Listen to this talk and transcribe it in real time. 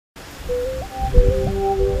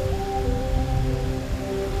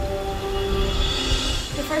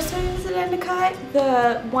The first time I visited Endicott,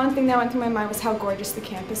 the one thing that went through my mind was how gorgeous the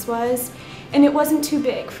campus was. And it wasn't too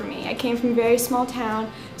big for me. I came from a very small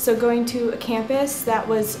town, so going to a campus that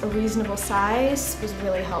was a reasonable size was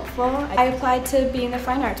really helpful. I applied to be in the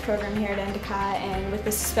Fine Arts program here at Endicott, and with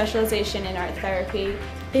this specialization in art therapy.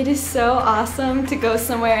 It is so awesome to go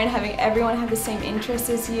somewhere and having everyone have the same interests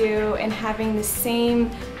as you and having the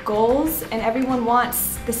same goals, and everyone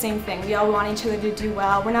wants the same thing. We all want each other to do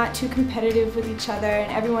well. We're not too competitive with each other,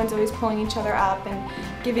 and everyone's always pulling each other up and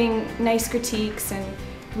giving nice critiques, and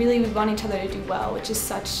really we want each other to do well, which is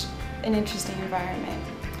such an interesting environment.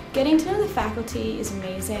 Getting to know the faculty is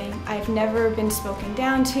amazing. I've never been spoken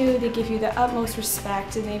down to. They give you the utmost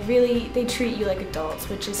respect, and they treat you like adults,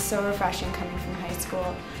 which is so refreshing coming from high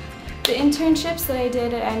school. The internships that I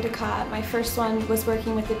did at Endicott, my first one was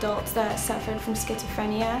working with adults that suffered from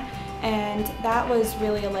schizophrenia, and that was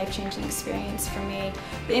really a life-changing experience for me.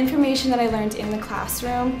 The information that I learned in the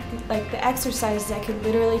classroom, like the exercises, I could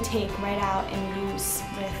literally take right out and use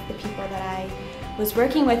with the people that I was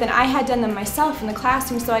working with, and I had done them myself in the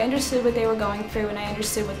classroom, so I understood what they were going through, and I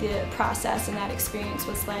understood what the process and that experience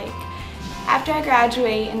was like. After I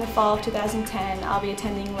graduate in the fall of 2010, I'll be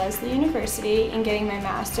attending Lesley University and getting my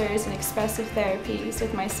master's in expressive therapies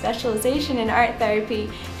with my specialization in art therapy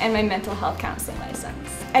and my mental health counseling license.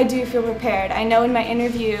 I do feel prepared. I know in my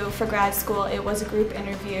interview for grad school, it was a group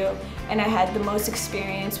interview, and I had the most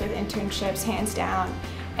experience with internships, hands down,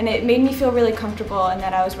 and it made me feel really comfortable and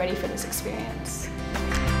that I was ready for this experience.